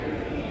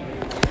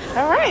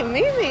All right,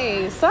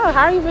 Mimi. So,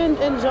 how you been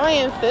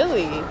enjoying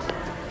Philly?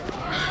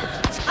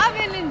 I've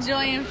been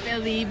enjoying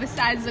Philly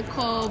besides the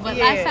cold, but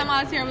last time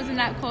I was here it wasn't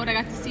that cold. I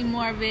got to see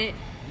more of it.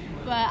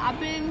 But I've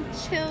been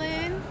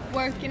chilling,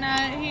 working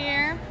out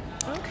here.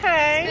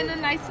 Okay. It's been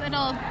a nice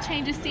little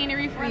change of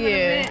scenery for a little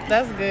bit. Yeah,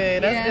 that's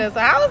good. That's good. So,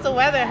 how was the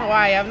weather in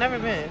Hawaii? I've never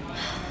been.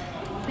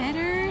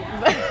 Better.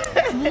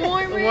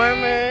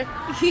 Warmer.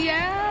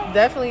 Yeah.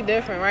 Definitely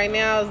different. Right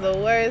now is the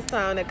worst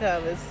time to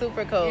come. It's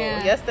super cold.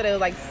 Yeah. Yesterday was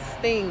like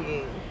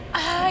stinging.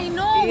 I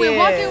know. We're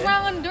walking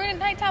around during the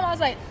nighttime. I was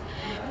like,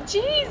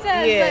 Jesus.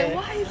 Like,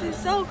 why is it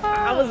so cold?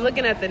 I was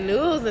looking at the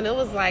news and it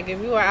was like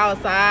if you were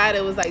outside,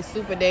 it was like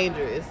super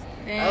dangerous.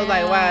 Damn. I was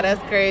like, wow,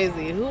 that's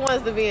crazy. Who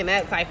wants to be in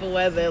that type of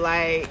weather?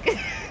 Like,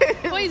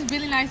 well, it's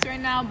really nice right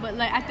now, but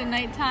like at the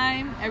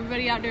nighttime,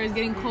 everybody out there is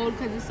getting cold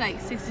because it's like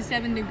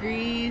 67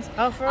 degrees.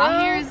 Oh, for real?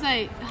 Out here is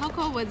like, how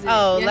cold was it?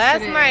 Oh, yesterday?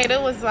 Last night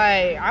it was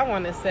like, I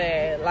want to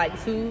say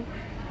like 2,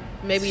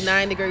 maybe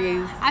 9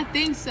 degrees. I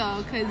think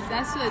so, because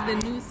that's what the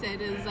news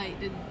said. It was like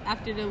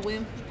after the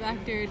wind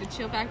factor, the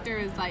chill factor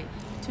is like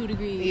 2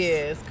 degrees. Yeah,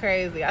 it's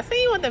crazy. I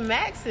seen you with the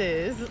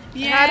Maxes.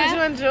 Yeah. How did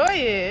you enjoy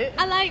it?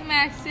 I like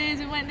Maxes.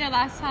 We went there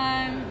last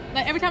time.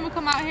 Like every time we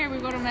come out here, we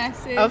go to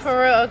Maxes. Oh,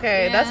 for real?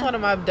 Okay. Yeah. That's one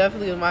of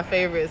my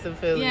favorites in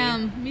Philly. Yeah,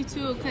 me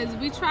too, because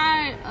we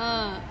tried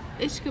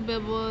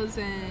Ishkabibbles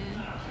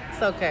and...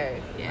 It's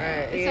okay.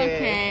 Yeah, right. it's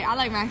okay. I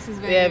like Max's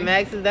better. Yeah,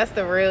 Max's, that's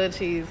the real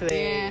cheese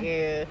thing.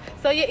 Yeah.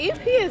 So your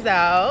EP is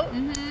out.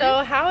 Mm-hmm.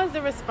 So how has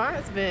the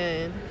response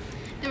been?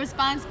 The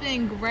response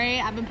been great.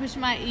 I've been pushing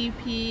my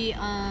EP.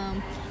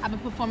 I've been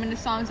performing the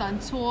songs on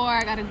tour.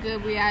 I got a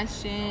good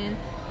reaction.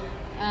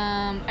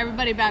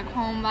 Everybody back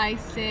home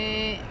likes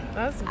it.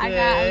 That's good. I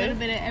got a little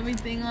bit of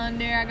everything on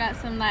there. I got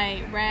some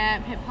like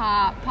rap, hip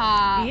hop,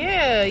 pop.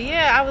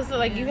 Yeah. I was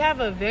like, you have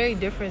a very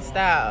different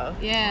style.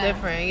 Yeah.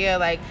 Different. Yeah,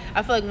 like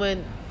I feel like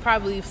when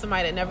probably if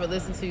somebody that never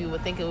listened to you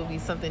would think it would be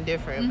something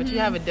different, but you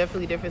have a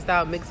definitely different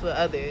style mixed with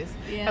others.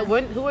 Yeah.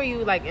 Who are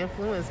you like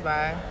influenced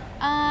by?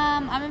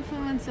 I'm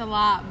influenced a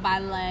lot by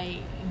like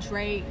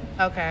Drake.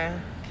 Okay.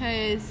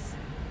 Cause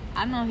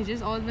I don't know, he's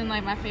just always been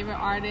like my favorite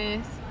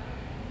artist.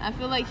 I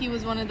feel like he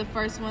was one of the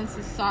first ones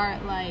to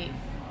start like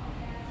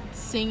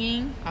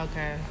singing.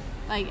 Okay.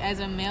 Like as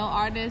a male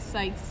artist,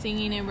 like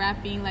singing and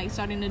rapping, like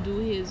starting to do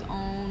his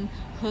own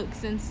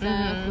hooks and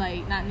stuff,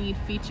 like not need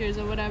features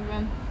or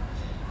whatever.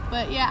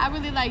 But yeah, I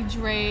really like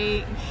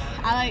Drake.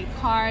 I like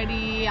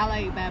Cardi. I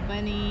like Bad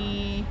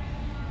Bunny.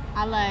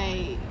 I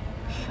like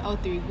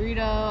 03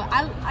 Greedo.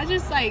 I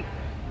just like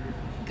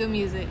good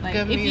music. Like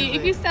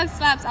if you stuff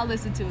slaps, I'll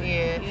listen to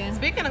it. Yeah.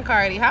 Speaking of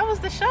Cardi, how was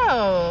the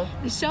show?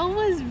 The show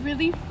was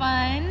really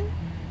fun.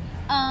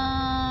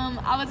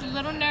 I was a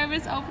little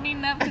nervous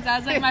opening up because I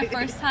was like my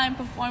first time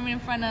performing in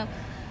front of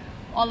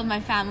all of my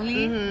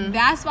family.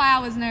 That's why I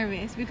was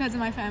nervous, because of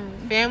my family.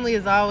 Family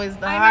is always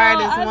the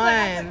hardest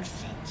one.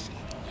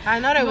 I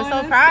know they were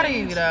so proud of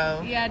you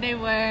though. Yeah, they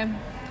were.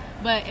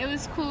 But it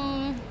was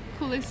cool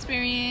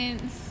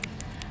experience.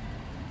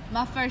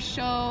 My first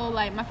show,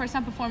 like my first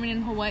time performing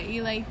in Hawaii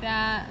like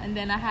that, and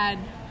then I had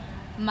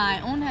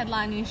my own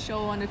headlining show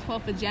on the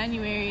 12th of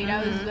January.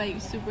 That was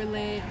like super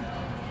lit.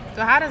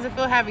 So how does it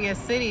feel having your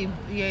city,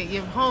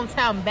 your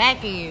hometown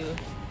backing you?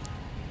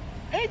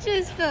 It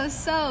just feels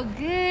so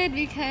good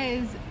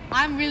because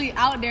I'm really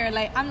out there.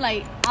 Like I'm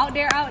like out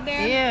there.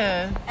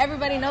 Yeah.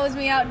 Everybody knows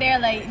me out there.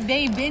 Like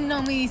they've been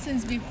know me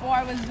since before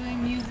I was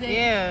doing music.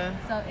 Yeah.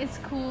 So it's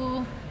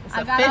cool.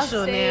 I got off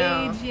stage,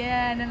 now.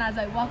 Yeah, and then I was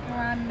like walking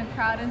around in the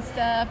crowd and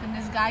stuff, and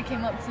this guy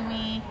came up to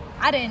me.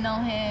 I didn't know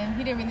him.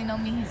 He didn't really know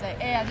me. He's like,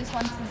 hey, I just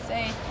wanted to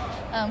say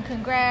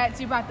congrats.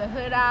 You brought the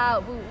hood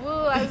out. Woo woo.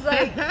 I was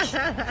like,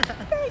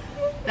 thank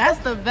you. That's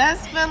the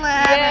best feeling,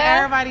 having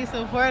everybody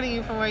supporting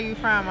you from where you're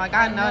from. Like,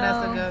 I know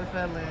that's a good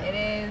feeling. It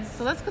is.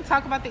 So let's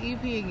talk about the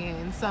EP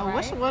again. So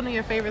what's one of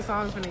your favorite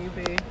songs from the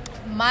EP?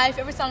 My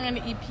favorite song on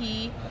the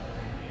EP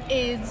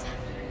is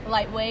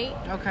Lightweight.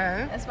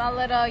 Okay. That's my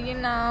little,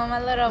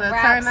 my little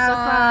rap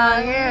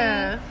song.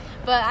 Yeah.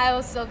 But I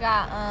also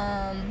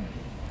got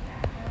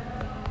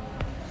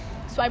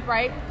Swipe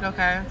Right.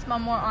 Okay. It's my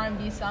more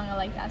R&B song. I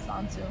like that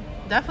song too.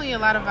 Definitely a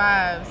lot of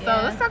vibes.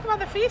 So let's talk about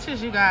the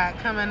features you got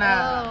coming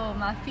up. Oh,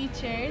 my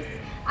features.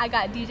 I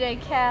got DJ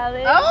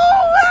Khaled.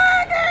 Oh,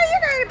 my God. You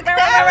got we the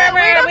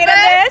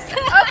best.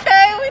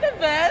 Okay, we the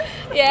best.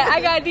 Yeah,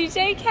 I got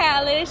DJ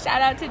Khaled.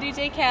 Shout out to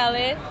DJ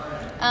Khaled.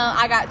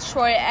 I got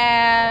Troy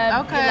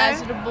Ave,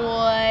 Elijah the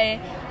Boy,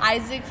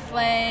 Isaac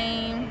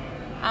Flame.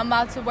 I'm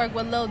about to work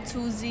with Lil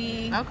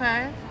Tuzi.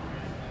 Okay.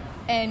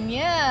 And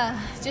yeah,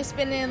 just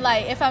been in,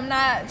 like, if I'm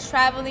not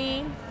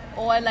traveling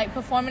or like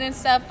performing and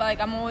stuff,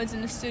 like I'm always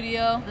in the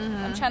studio.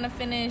 I'm trying to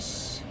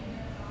finish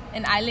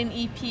an island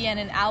EP and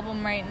an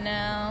album right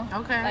now.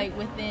 Okay. Like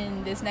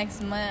within this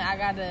next month, I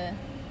gotta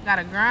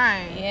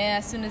grind. Yeah,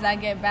 as soon as I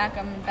get back,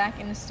 I'm back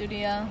in the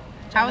studio.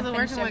 How was it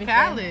working with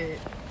Khaled?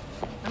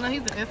 I know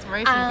he's an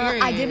inspiration.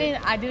 Period.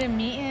 I didn't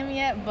meet him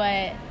yet,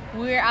 but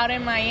we were out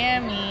in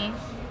Miami,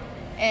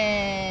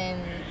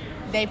 and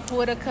they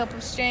pulled a couple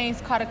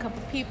strings, caught a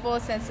couple people,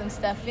 sent some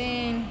stuff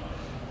in,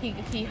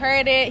 He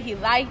heard it. He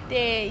liked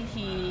it.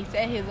 He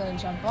said he was gonna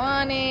jump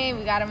on it.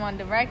 We got him on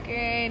the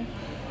record.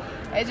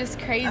 It's just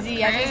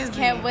crazy. I just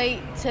can't wait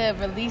to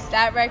release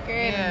that record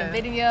and the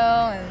video,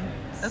 and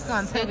it's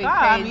gonna take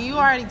off. I mean, you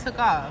already took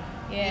off.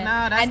 Yeah, you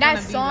know, that's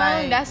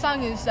and that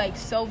song is like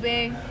so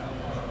big.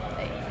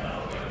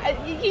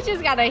 You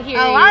just gotta hear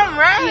it. Oh, I'm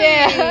ready.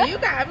 Yeah. You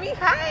got me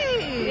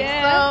hyped.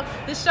 Yeah. So,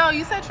 the show,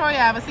 you said Troy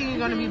Ave. I see you're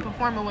going to be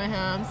performing with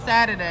him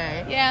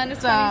Saturday. Yeah, on the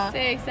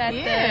 26th at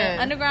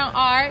the Underground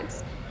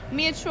Arts.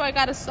 Me and Troy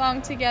got a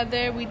song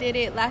together. We did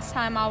it last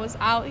time I was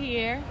out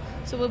here.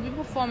 So we'll be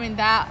performing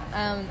that.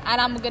 And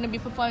I'm going to be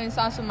performing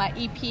songs from my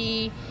EP.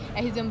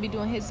 And he's going to be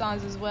doing his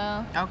songs as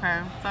well.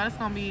 Okay. So it's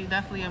going to be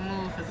definitely a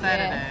move for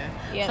Saturday.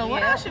 Yeah. So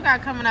what else you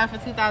got coming up for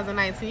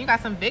 2019? You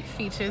got some big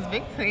features,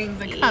 big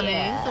things are coming.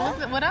 Yeah.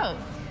 So what else?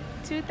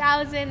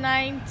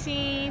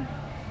 2019.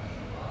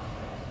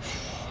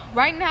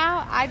 Right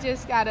now, I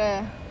just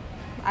gotta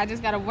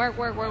work,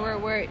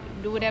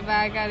 do whatever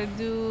I gotta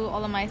do,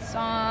 all of my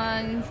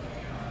songs.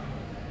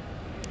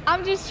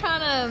 I'm just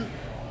trying to,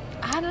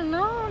 I don't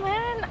know,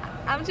 man.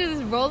 I'm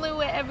just rolling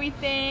with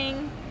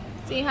everything,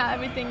 seeing how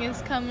everything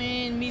is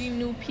coming, meeting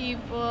new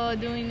people,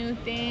 doing new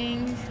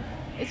things.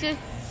 It's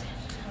just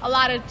a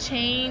lot of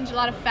change, a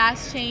lot of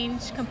fast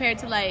change compared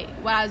to like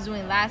what I was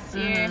doing last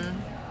year.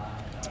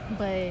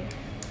 But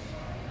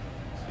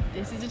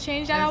this is the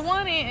change that I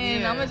wanted,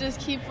 and I'm gonna just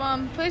keep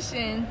on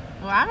pushing.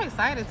 Well, I'm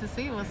excited to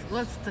see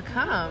what's to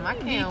come. I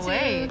can't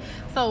wait.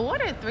 So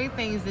what are 3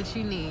 things that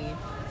you need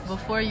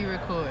before you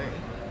record?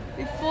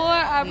 Before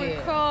I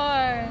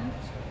record,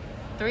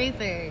 3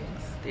 things.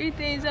 3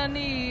 things I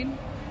need.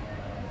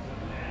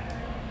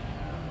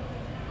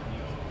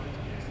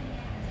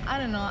 I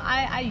don't know.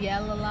 I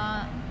yell a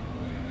lot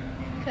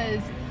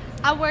because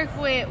I work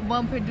with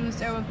one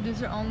producer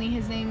only.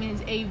 His name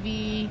is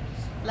AV.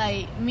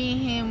 Like, me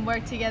and him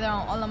work together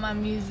on all of my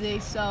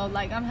music, so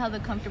like I'm hella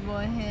comfortable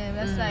with him.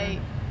 That's like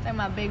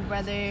my big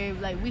brother.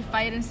 Like, we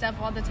fight and stuff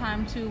all the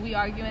time too. We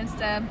argue and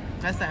stuff.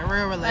 That's that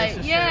real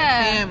relationship,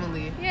 like,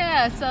 family.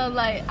 Yeah, so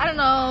like I don't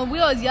know. We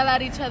always yell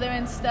at each other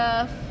and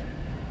stuff,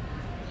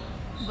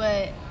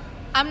 but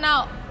I'm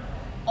not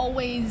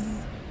always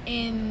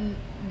in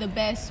the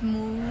best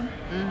mood.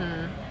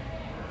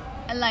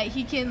 And like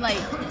he can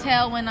like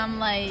tell when I'm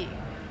like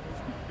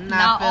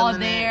not all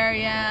there,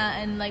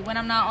 and like when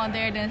I'm not all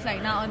there, then it's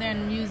like not all there in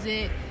the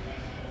music.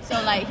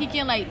 So like he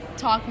can like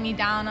talk me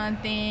down on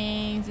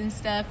things and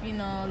stuff, you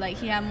know, like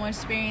he had more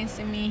experience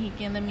than me. He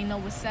can let me know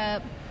what's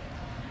up.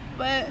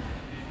 But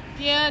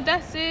yeah,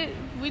 that's it.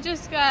 We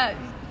just got,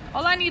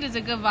 all I need is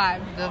a good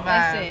vibe.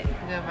 That's it.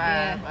 Good vibe.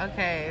 Yeah.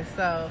 Okay,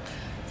 so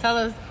tell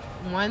us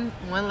one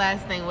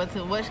last thing. What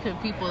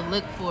should people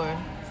look for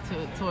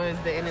towards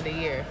the end of the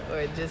year,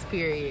 or just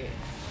period?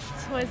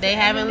 They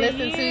haven't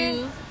listened to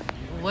you.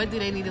 What do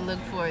they need to look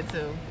forward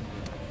to?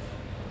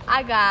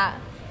 I got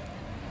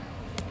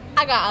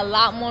a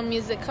lot more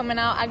music coming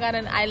out. I got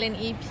an island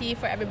EP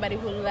for everybody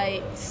who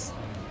likes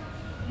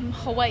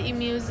Hawaii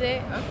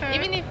music. Okay.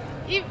 Even if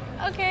you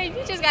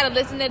just gotta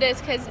listen to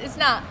this because it's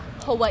not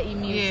Hawaii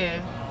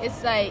music. Yeah.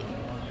 It's like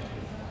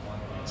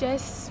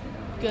just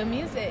good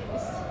music.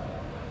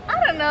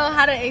 I don't know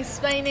how to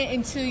explain it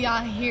until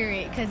y'all hear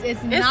it, because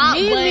it's not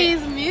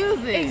Mimi's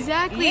music.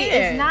 Exactly. Yeah.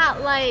 It's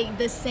not like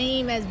the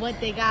same as what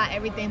they got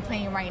everything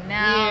playing right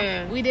now.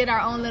 Yeah. We did our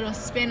own little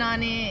spin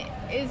on it.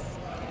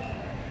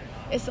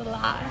 It's a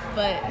lot,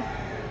 but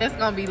it's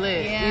gonna be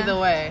lit either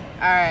way.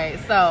 All right,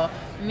 so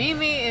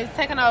Mimi is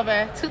taking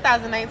over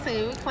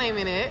 2019. We're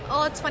claiming it.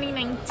 Oh,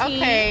 2019.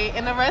 Okay,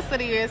 and the rest of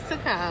the years to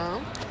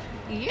come.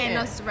 Yeah. And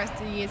the rest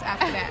of the years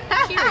after that.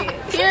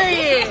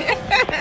 Period.